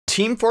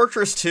Team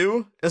Fortress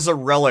 2 is a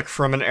relic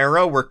from an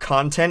era where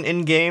content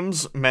in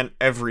games meant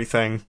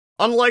everything.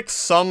 Unlike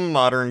some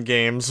modern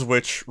games,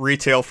 which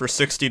retail for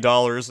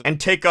 $60 and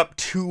take up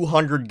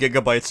 200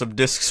 gigabytes of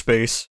disk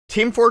space,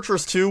 Team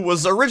Fortress 2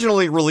 was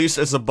originally released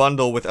as a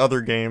bundle with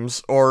other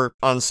games, or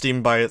on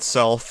Steam by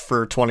itself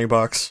for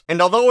 $20.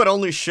 And although it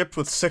only shipped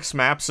with 6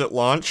 maps at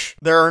launch,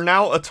 there are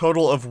now a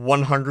total of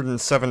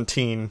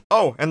 117.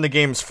 Oh, and the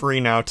game's free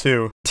now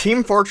too.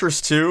 Team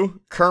Fortress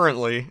 2,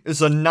 currently,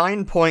 is a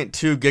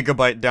 9.2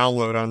 gigabyte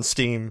download on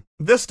Steam.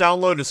 This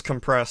download is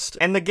compressed,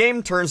 and the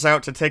game turns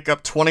out to take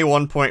up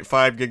 21.5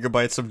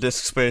 gigabytes of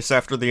disk space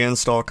after the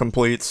install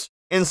completes.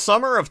 In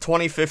summer of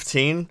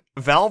 2015,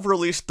 Valve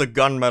released the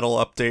Gun Mettle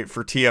update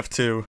for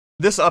TF2.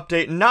 This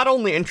update not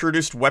only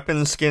introduced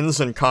weapon skins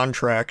and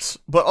contracts,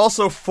 but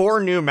also 4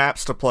 new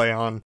maps to play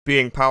on,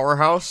 being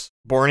Powerhouse,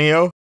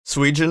 Borneo,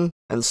 Suijin,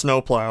 and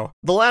Snowplow,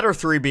 the latter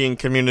 3 being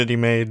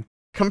community-made.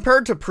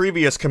 Compared to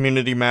previous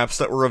community maps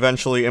that were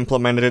eventually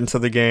implemented into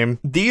the game,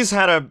 these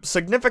had a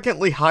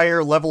significantly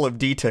higher level of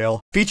detail,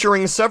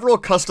 featuring several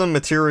custom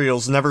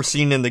materials never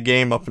seen in the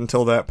game up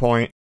until that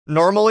point.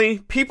 Normally,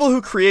 people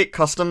who create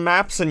custom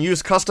maps and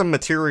use custom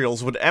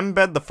materials would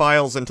embed the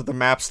files into the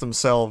maps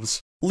themselves,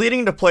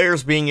 leading to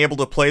players being able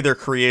to play their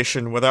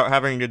creation without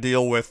having to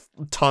deal with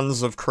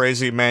tons of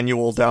crazy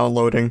manual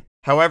downloading.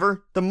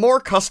 However, the more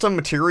custom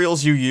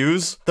materials you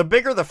use, the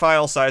bigger the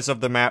file size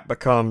of the map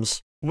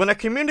becomes. When a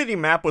community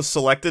map was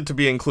selected to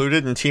be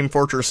included in Team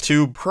Fortress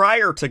 2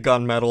 prior to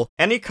Gun Mettle,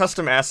 any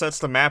custom assets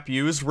the map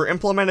used were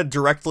implemented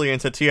directly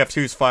into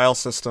TF2's file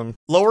system,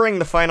 lowering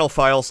the final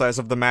file size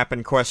of the map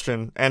in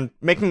question, and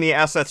making the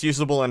assets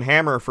usable in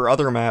Hammer for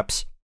other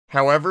maps.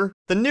 However,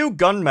 the new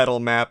Gun Mettle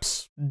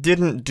maps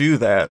didn't do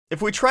that.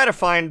 If we try to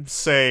find,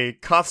 say,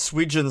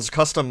 Suijin's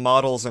custom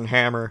models in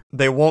Hammer,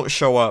 they won't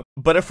show up.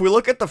 But if we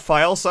look at the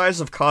file size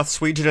of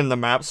Suijin in the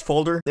maps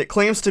folder, it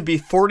claims to be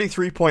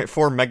 43.4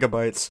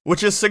 megabytes,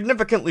 which is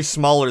significantly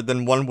smaller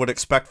than one would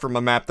expect from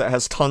a map that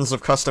has tons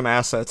of custom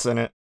assets in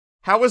it.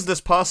 How is this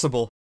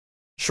possible?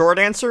 Short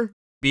answer?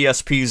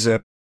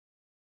 bspzip.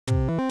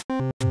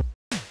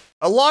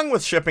 Along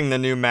with shipping the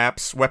new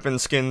maps, weapon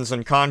skins,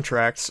 and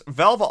contracts,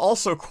 Valve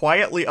also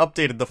quietly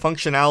updated the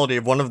functionality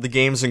of one of the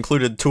game's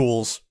included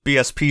tools,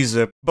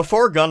 bspzip.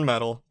 Before Gun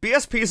Mettle,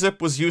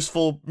 bspzip was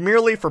useful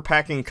merely for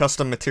packing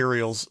custom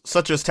materials,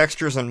 such as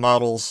textures and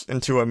models,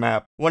 into a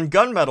map. When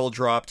Gun Mettle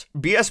dropped,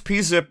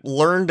 bspzip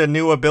learned a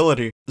new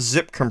ability,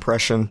 zip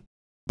compression.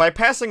 By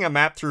passing a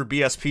map through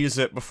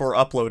bspzip before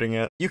uploading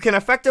it, you can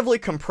effectively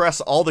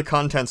compress all the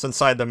contents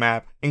inside the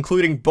map,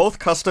 including both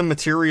custom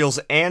materials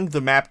and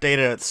the map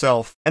data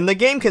itself, and the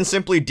game can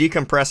simply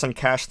decompress and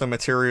cache the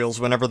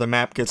materials whenever the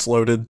map gets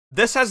loaded.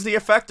 This has the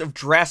effect of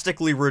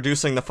drastically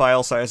reducing the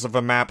file size of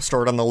a map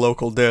stored on the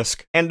local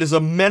disk, and is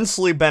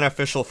immensely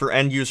beneficial for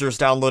end users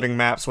downloading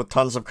maps with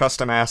tons of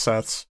custom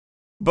assets.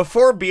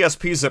 Before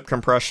bspzip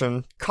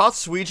compression,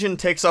 Suijin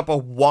takes up a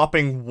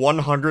whopping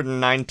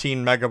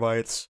 119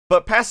 megabytes,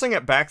 but passing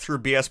it back through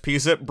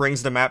bspzip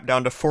brings the map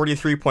down to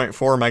 43.4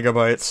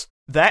 megabytes.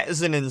 That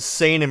is an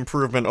insane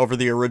improvement over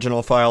the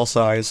original file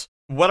size.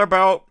 What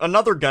about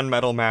another Gun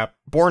Mettle map,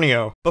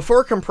 Borneo?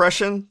 Before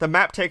compression, the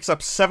map takes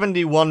up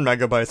 71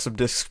 megabytes of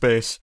disk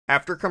space.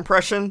 After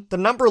compression, the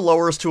number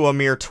lowers to a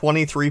mere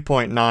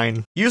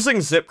 23.9. Using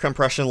zip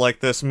compression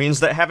like this means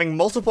that having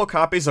multiple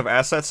copies of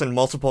assets in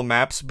multiple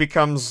maps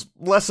becomes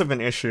less of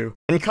an issue,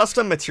 and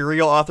custom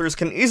material authors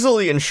can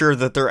easily ensure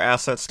that their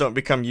assets don't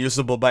become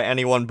usable by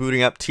anyone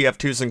booting up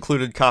TF2's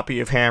included copy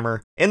of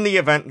Hammer, in the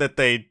event that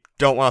they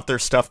don't want their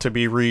stuff to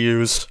be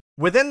reused.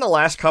 Within the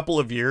last couple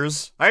of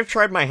years, I've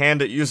tried my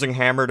hand at using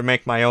Hammer to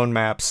make my own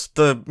maps,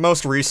 the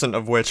most recent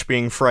of which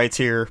being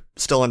Frontier,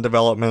 still in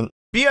development.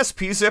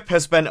 bspzip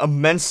has been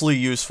immensely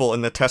useful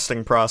in the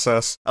testing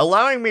process,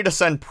 allowing me to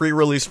send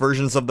pre-release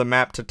versions of the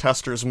map to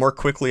testers more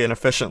quickly and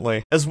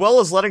efficiently, as well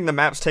as letting the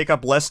maps take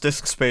up less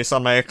disk space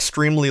on my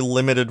extremely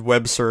limited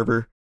web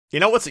server. You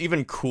know what's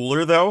even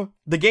cooler though?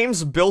 The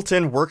game's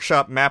built-in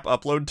workshop map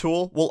upload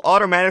tool will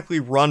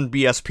automatically run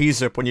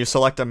bspzip when you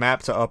select a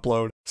map to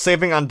upload,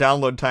 saving on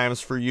download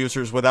times for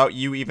users without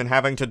you even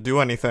having to do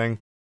anything.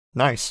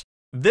 Nice.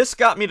 This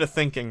got me to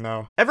thinking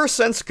though. Ever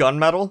since Gun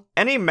Mettle,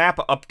 any map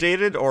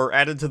updated or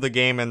added to the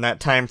game in that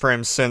time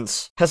frame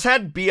since has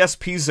had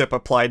bspzip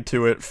applied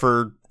to it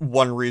for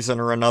one reason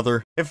or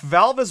another. If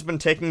Valve has been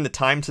taking the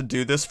time to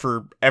do this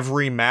for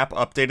every map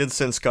updated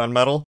since Gun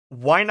Mettle,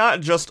 why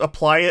not just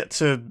apply it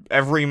to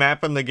every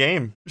map in the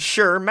game?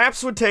 Sure,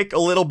 maps would take a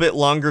little bit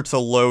longer to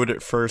load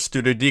at first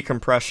due to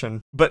decompression,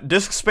 but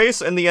disk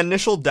space and the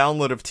initial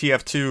download of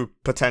TF2,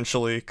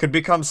 potentially, could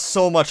become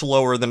so much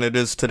lower than it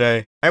is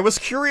today. I was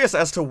curious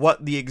as to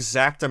what the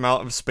exact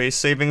amount of space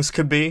savings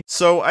could be,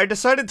 so I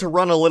decided to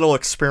run a little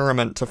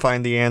experiment to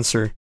find the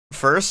answer.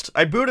 First,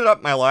 I booted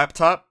up my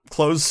laptop,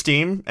 closed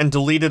Steam, and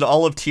deleted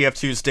all of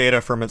TF2's data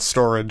from its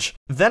storage.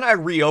 Then I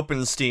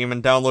reopened Steam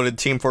and downloaded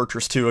Team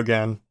Fortress 2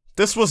 again.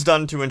 This was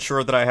done to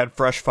ensure that I had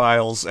fresh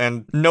files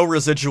and no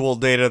residual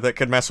data that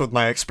could mess with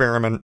my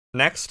experiment.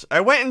 Next,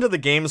 I went into the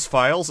game's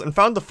files and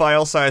found the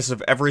file size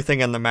of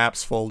everything in the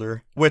maps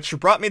folder, which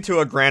brought me to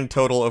a grand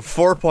total of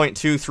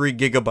 4.23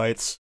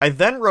 gigabytes. I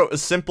then wrote a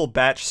simple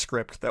batch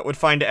script that would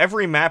find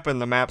every map in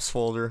the maps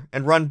folder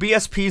and run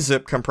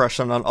bspzip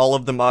compression on all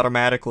of them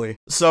automatically,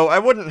 so I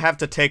wouldn't have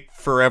to take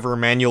forever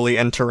manually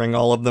entering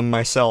all of them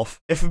myself.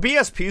 If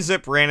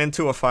bspzip ran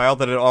into a file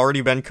that had already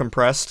been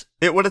compressed,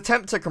 it would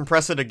attempt to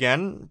compress it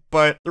again,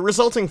 but the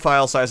resulting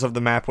file size of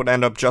the map would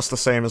end up just the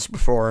same as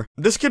before.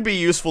 This could be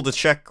useful to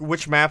check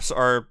which maps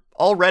are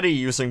already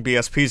using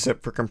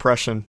bspzip for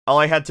compression. All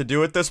I had to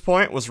do at this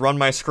point was run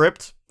my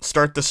script,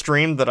 start the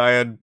stream that I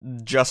had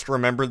just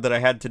remembered that I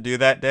had to do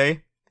that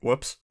day,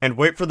 whoops, and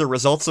wait for the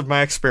results of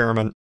my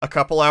experiment. A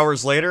couple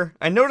hours later,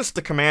 I noticed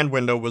the command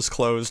window was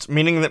closed,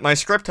 meaning that my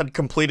script had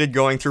completed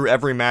going through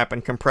every map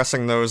and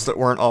compressing those that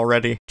weren't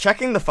already.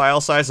 Checking the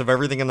file size of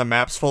everything in the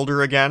maps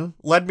folder again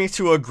led me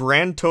to a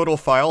grand total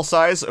file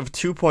size of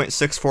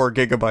 2.64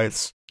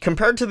 gigabytes.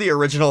 Compared to the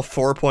original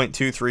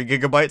 4.23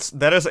 gigabytes,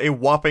 that is a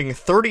whopping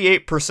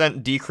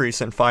 38%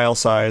 decrease in file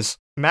size.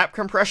 Map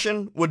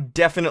compression would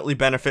definitely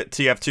benefit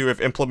TF2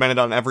 if implemented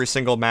on every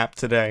single map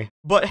today.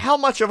 But how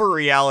much of a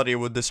reality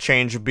would this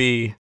change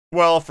be?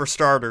 Well, for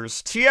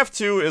starters,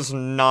 TF2 is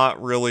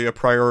not really a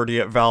priority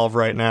at Valve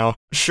right now.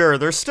 Sure,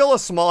 there's still a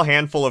small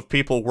handful of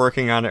people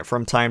working on it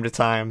from time to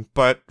time,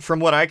 but from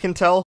what I can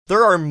tell,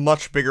 there are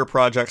much bigger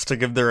projects to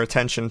give their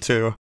attention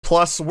to.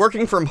 Plus,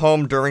 working from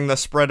home during the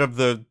spread of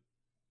the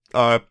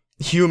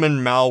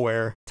human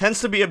malware tends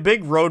to be a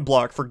big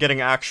roadblock for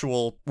getting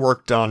actual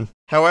work done.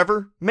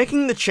 However,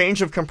 making the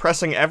change of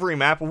compressing every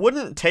map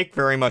wouldn't take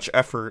very much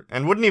effort,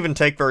 and wouldn't even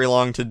take very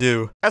long to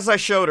do. As I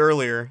showed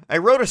earlier, I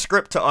wrote a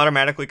script to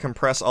automatically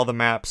compress all the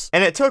maps,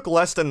 and it took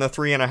less than the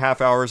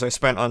 3.5 hours I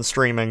spent on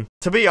streaming.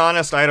 To be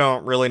honest, I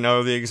don't really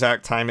know the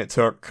exact time it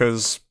took,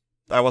 cause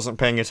I wasn't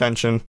paying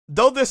attention.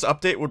 Though this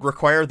update would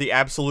require the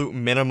absolute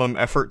minimum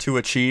effort to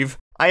achieve,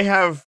 I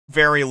have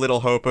very little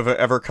hope of it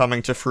ever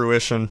coming to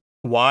fruition.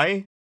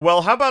 Why?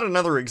 Well, how about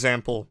another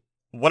example?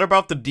 What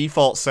about the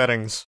default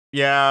settings?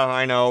 Yeah,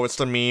 I know, it's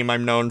the meme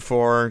I'm known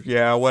for.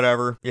 Yeah,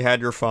 whatever. You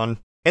had your fun.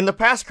 In the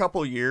past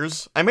couple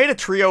years, I made a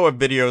trio of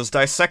videos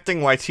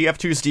dissecting why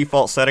TF2's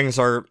default settings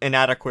are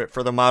inadequate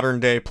for the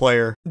modern-day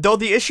player. Though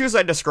the issues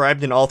I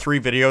described in all three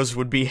videos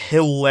would be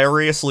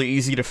hilariously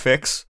easy to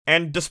fix,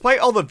 and despite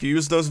all the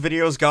views those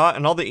videos got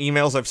and all the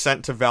emails I've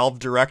sent to Valve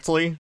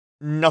directly,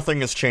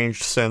 nothing has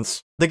changed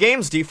since. The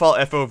game's default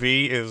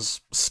FOV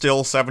is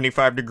still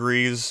 75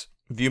 degrees,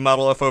 view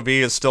model FOV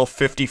is still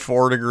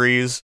 54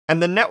 degrees,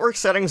 and the network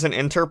settings and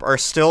interp are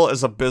still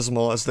as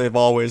abysmal as they've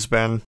always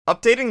been.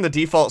 Updating the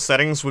default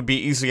settings would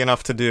be easy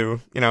enough to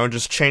do, you know,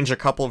 just change a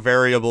couple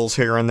variables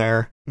here and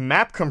there.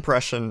 Map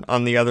compression,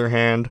 on the other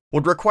hand,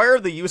 would require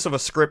the use of a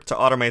script to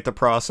automate the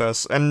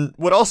process, and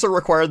would also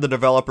require the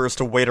developers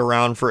to wait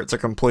around for it to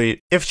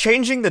complete. If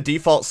changing the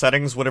default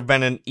settings would have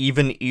been an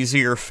even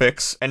easier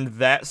fix, and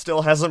that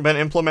still hasn't been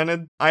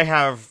implemented, I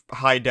have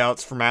high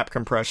doubts for map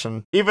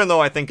compression, even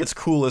though I think it's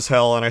cool as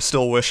hell and I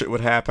still wish it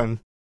would happen.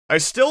 I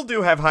still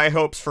do have high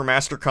hopes for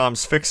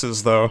Mastercom's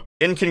fixes, though.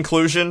 In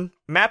conclusion,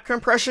 map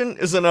compression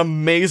is an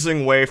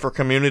amazing way for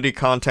community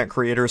content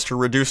creators to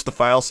reduce the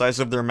file size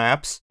of their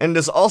maps, and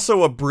is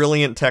also a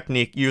brilliant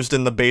technique used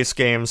in the base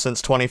game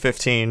since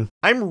 2015.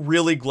 I'm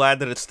really glad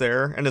that it's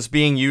there, and is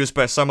being used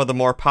by some of the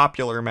more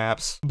popular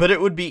maps, but it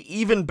would be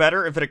even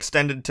better if it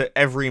extended to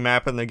every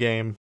map in the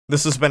game.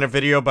 This has been a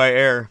video by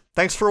Air.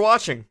 Thanks for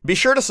watching! Be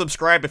sure to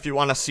subscribe if you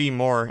want to see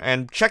more,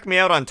 and check me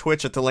out on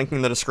Twitch at the link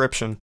in the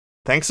description.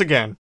 Thanks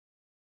again.